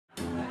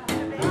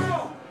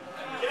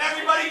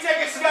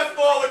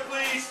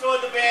please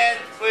join the band,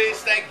 please,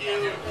 thank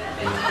you.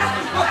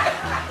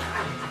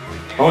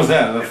 What was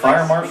that, the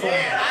fire marshal?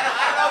 Yeah, I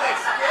don't know, they're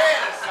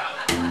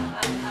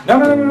scared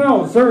or something.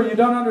 No, sir, you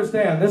don't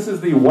understand. This is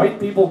the white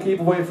people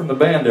keep away from the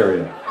band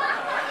area.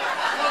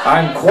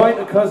 I'm quite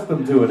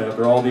accustomed to it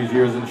after all these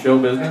years in show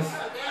business.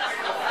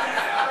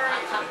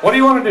 What do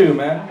you want to do,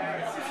 man?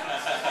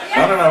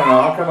 No,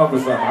 I'll come up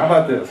with something. How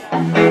about this?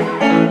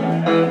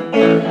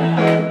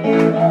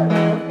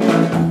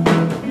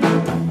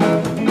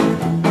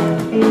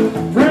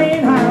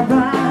 Train high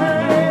ride,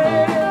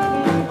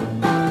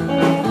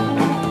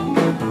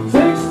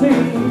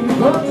 16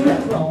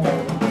 buses long.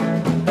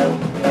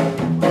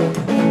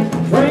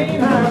 Train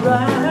high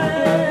ride,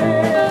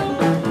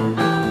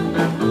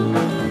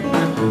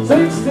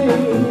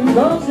 16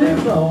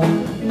 buses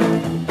long.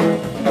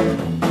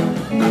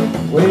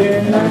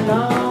 When I'm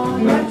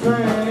on that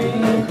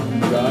train,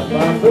 got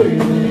my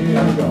baby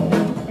gone,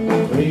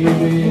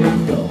 baby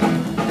gone.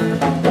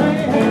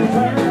 Train,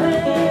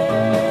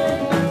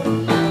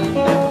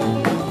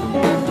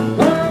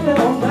 running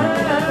on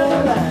down the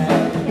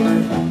line.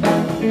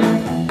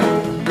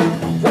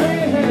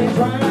 Train,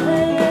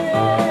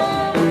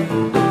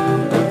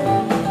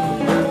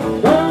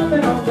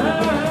 running on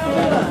down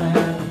the line.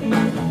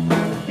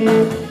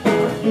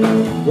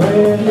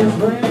 When it's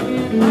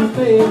raining, my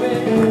baby,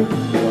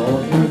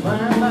 don't you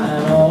find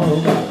mine all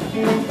over,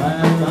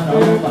 find mine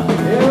all over.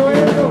 Here we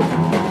go.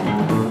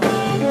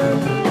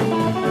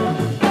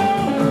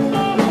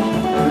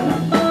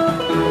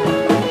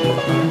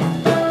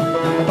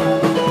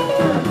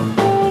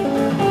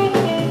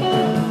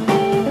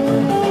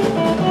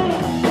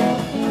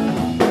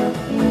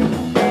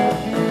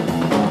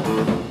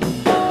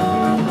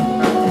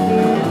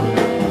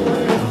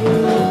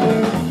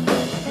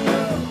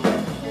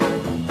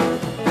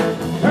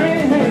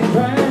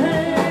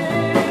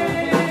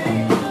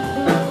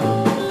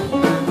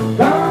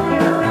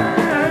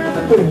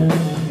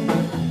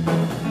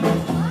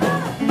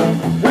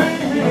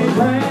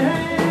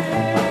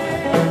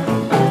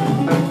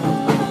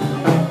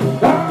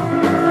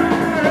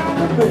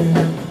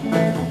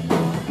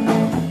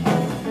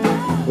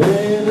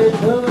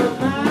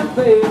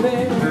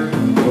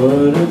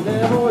 But it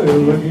never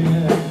will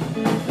again,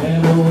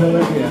 never will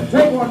again.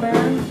 Take one,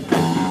 man.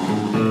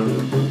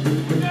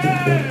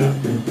 Yeah.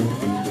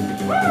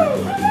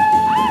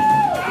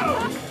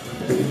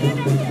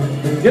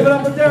 Give it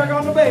up for Derek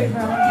on the bass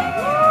now.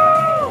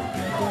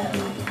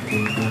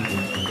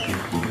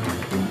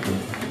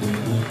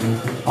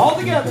 All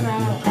together now.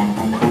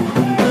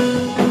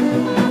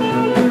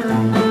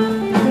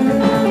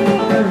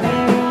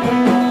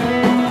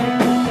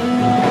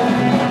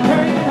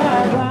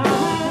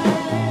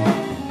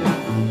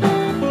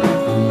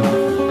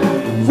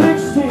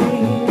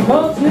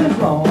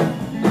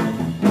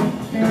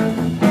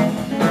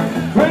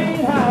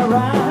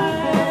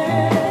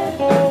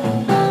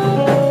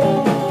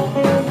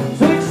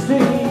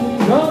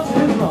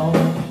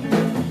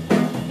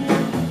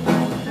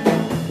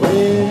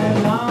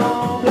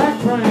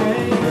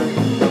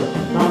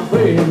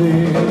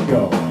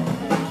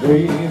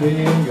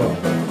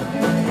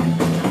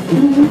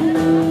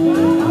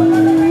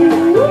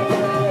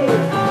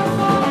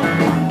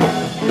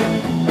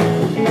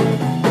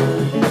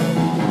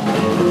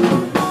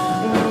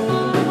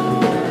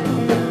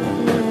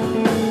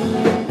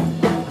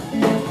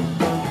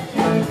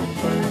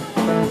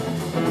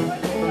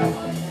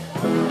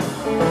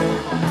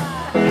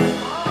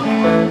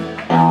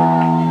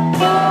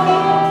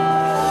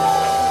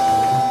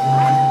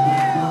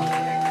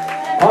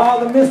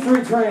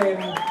 Mystery Train.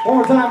 One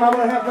more time, I'm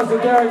going to have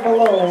Mr. Derek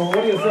Malone.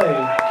 What do you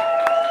say?